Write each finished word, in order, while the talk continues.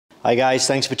Hi guys,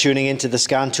 thanks for tuning into the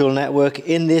Scan Tool Network.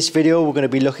 In this video we're going to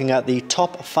be looking at the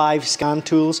top 5 scan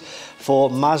tools for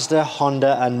Mazda,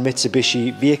 Honda and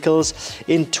Mitsubishi vehicles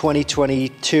in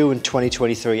 2022 and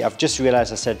 2023. I've just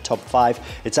realized I said top 5,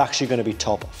 it's actually going to be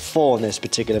top 4 in this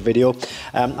particular video.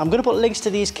 I'm going to put links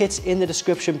to these kits in the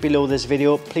description below this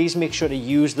video. Please make sure to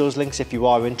use those links if you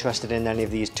are interested in any of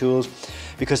these tools,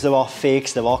 because there are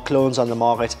fakes, there are clones on the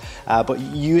market, but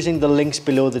using the links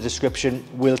below the description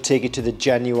will take you to the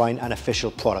genuine and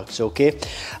official products, okay?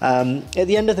 At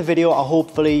the end of the video,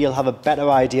 hopefully you'll have a better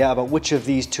idea about which of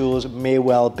these tools may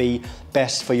well be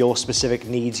best for your specific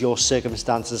needs, your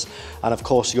circumstances, and of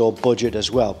course your budget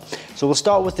as well. So we'll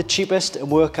start with the cheapest and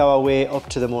work our way up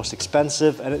to the most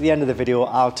expensive, and at the end of the video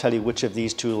I'll tell you which of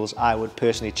these tools I would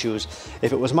personally choose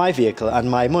if it was my vehicle and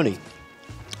my money.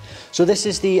 So this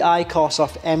is the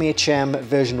Icorsoft MHM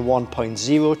version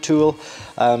 1.0 tool.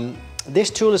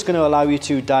 This tool is going to allow you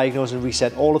to diagnose and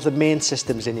reset all of the main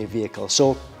systems in your vehicle.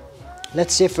 So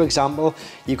let's say, for example,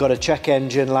 you've got a check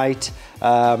engine light,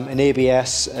 an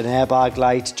ABS, an airbag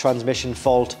light, transmission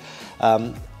fault.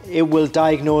 It will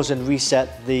diagnose and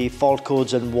reset the fault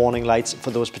codes and warning lights for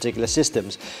those particular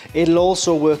systems. It'll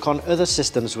also work on other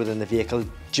systems within the vehicle,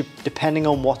 depending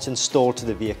on what's installed to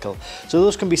the vehicle. So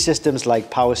those can be systems like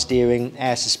power steering,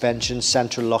 air suspension,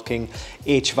 central locking,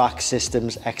 HVAC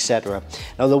systems, etc.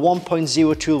 Now the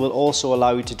 1.0 tool will also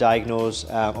allow you to diagnose,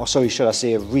 or sorry, should I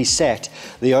say reset,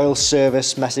 the oil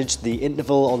service message, the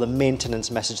interval or the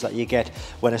maintenance message that you get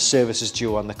when a service is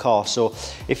due on the car. So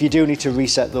if you do need to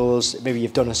reset those, maybe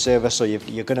you've done a service or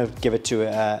you're going to give it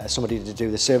to somebody to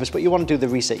do the service, but you want to do the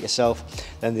reset yourself,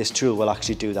 then this tool will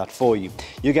actually do that for you.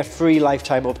 You get free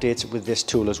lifetime updates with this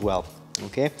tool as well.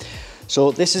 Okay,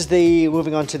 so this is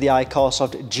moving on to the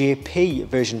Icorsoft JP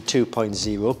version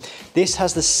 2.0. This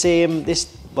has the same, this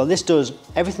does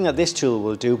everything that this tool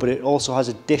will do, but it also has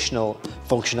additional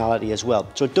functionality as well.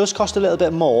 So it does cost a little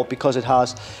bit more because it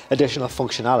has additional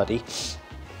functionality.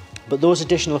 But those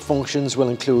additional functions will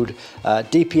include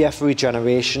DPF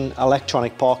regeneration,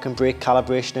 electronic park and brake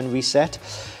calibration and reset,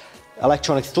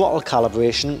 electronic throttle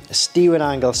calibration, steering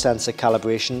angle sensor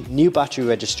calibration, new battery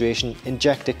registration,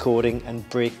 injector coding and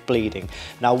brake bleeding.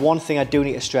 Now one thing I do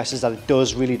need to stress is that it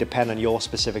does really depend on your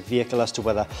specific vehicle as to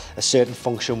whether a certain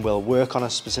function will work on a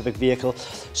specific vehicle.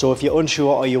 So if you're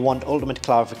unsure or you want ultimate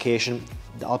clarification,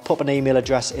 I'll put an email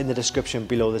address in the description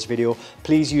below this video.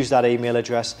 Please use that email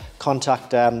address, contact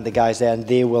the guys there, and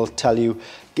they will tell you,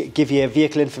 give you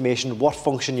vehicle information, what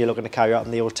function you're looking to carry out,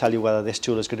 and they will tell you whether this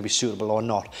tool is going to be suitable or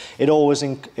not. It always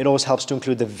helps to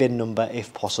include the VIN number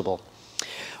if possible.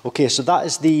 Okay, so that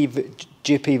is the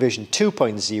JP version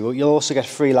 2.0. You'll also get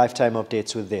free lifetime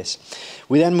updates with this.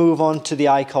 We then move on to the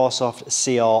Icorsoft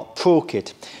CR Pro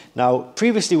Kit. Now,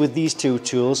 previously with these two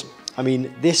tools, I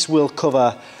mean, this will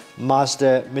cover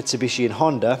Mazda, Mitsubishi and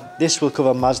Honda. This will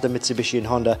cover Mazda, Mitsubishi and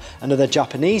Honda and other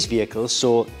Japanese vehicles,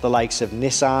 so the likes of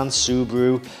Nissan,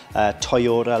 Subaru,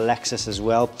 Toyota, Lexus as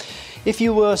well. If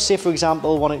you were, say for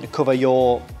example, wanting to cover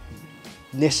your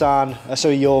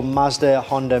your Mazda,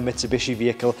 Honda, Mitsubishi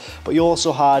vehicle, but you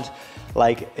also had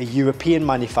like a European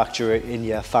manufacturer in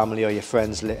your family or your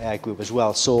friends group as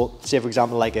well. So say for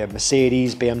example like a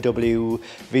Mercedes, BMW,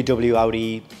 VW,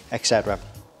 Audi, etc.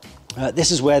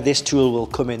 This is where this tool will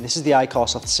come in. This is the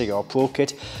Icorsoft CR Pro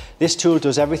Kit. This tool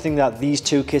does everything that these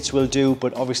two kits will do,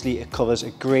 but obviously it covers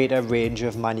a greater range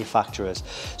of manufacturers.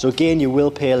 So again, you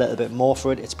will pay a little bit more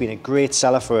for it. It's been a great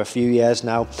seller for a few years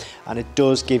now, and it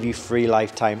does give you free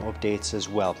lifetime updates as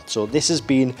well. So this has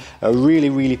been a really,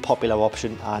 really popular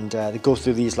option, and they go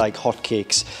through these like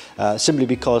hotcakes, simply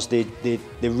because they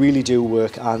really do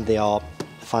work, and they are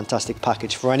fantastic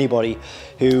package for anybody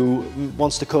who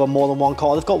wants to cover more than one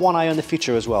car. They've got one eye on the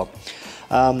future as well.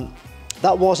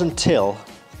 That was until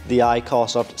the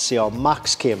Icorsoft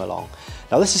CRMax came along.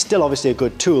 Now this is still obviously a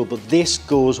good tool, but this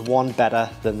goes one better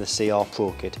than the CR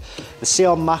Pro Kit. The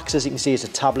CRMax, as you can see, is a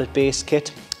tablet based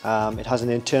kit. It has an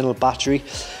internal battery.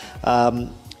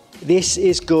 This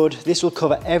is good. This will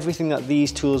cover everything that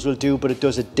these tools will do, but it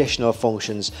does additional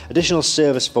functions, additional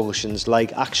service functions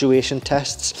like actuation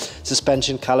tests,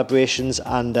 suspension calibrations,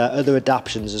 and other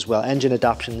adaptions as well, engine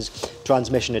adaptions,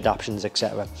 transmission adaptions,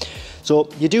 etc. So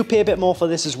you do pay a bit more for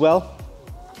this as well,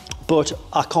 but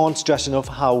I can't stress enough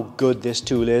how good this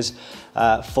tool is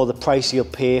for the price you'll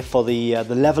pay, for the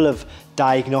level of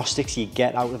diagnostics you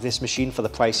get out of this machine for the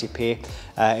price you pay.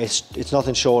 It's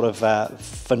nothing short of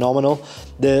phenomenal.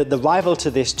 The rival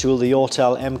to this tool, the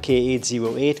Autel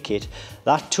MK808 kit,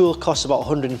 that tool costs about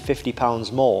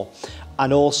 £150 more,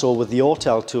 and also with the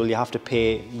Autel tool you have to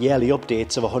pay yearly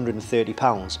updates of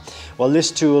 £130. Well,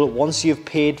 this tool, once you've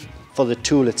paid for the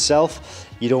tool itself,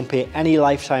 You don't pay any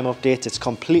lifetime updates. It's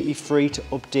completely free to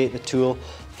update the tool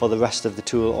for the rest of the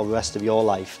tool or the rest of your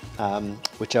life,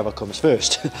 whichever comes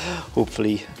first.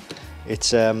 Hopefully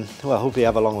it's, well, hopefully you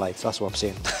have a long life, that's what I'm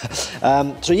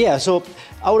saying. So yeah, so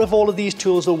out of all of these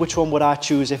tools though, which one would I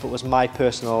choose if it was my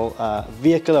personal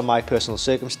vehicle and my personal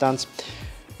circumstance?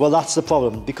 Well, that's the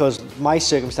problem, because my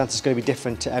circumstance is going to be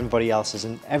different to everybody else's,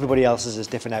 and everybody else's is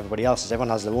different to everybody else's. Everyone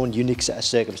has their own unique set of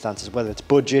circumstances, whether it's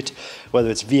budget,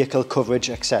 whether it's vehicle coverage,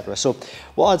 etc. So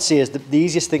what I'd say is the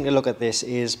easiest thing to look at this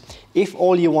is if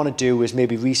all you want to do is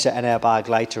maybe reset an airbag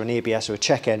light or an ABS or a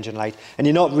check engine light, and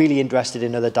you're not really interested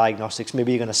in other diagnostics,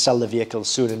 maybe you're going to sell the vehicle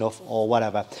soon enough or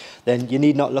whatever, then you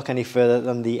need not look any further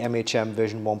than the MHM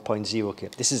version 1.0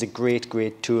 kit. This is a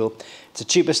great tool. It's the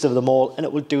cheapest of them all, and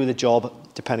it will do the job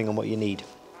depending on what you need.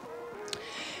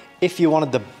 If you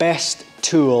wanted the best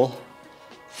tool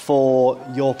for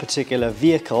your particular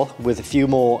vehicle with a few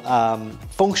more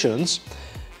functions,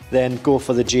 then go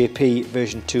for the JP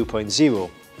version 2.0.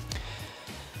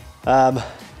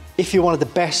 If you wanted the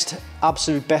best,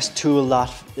 absolute best tool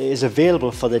that is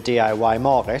available for the DIY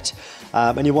market,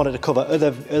 and you wanted to cover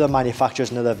other manufacturers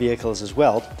and other vehicles as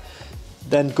well,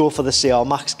 then go for the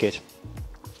CRMax kit.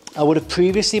 I would have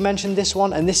previously mentioned this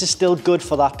one, and this is still good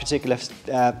for that particular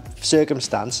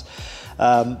circumstance.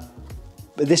 But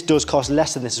this does cost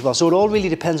less than this as well. So it all really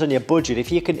depends on your budget.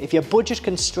 If your budget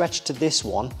can stretch to this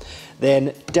one,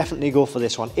 then definitely go for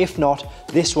this one. If not,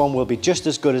 this one will be just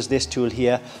as good as this tool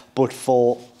here, but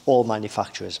for all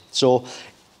manufacturers. So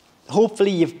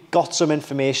hopefully you've got some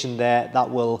information there that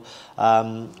will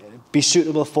be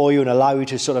suitable for you and allow you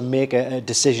to sort of make a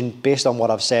decision based on what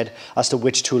I've said as to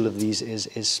which tool of these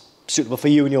is suitable for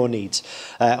you and your needs,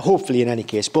 hopefully in any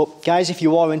case. But guys, if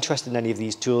you are interested in any of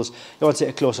these tools, you want to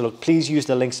take a closer look, please use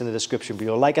the links in the description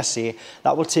below. Like I say,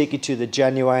 that will take you to the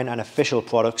genuine and official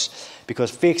products, because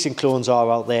fakes and clones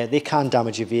are out there. They can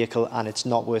damage your vehicle and it's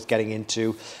not worth getting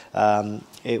into.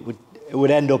 It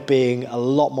would end up being a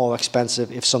lot more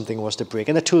expensive if something was to break,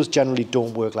 and the tools generally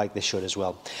don't work like they should as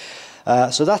well.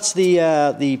 So that's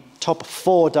the top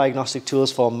 4 diagnostic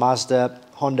tools for Mazda,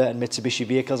 Honda and Mitsubishi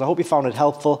vehicles. I hope you found it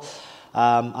helpful,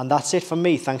 and that's it from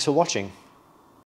me. Thanks for watching.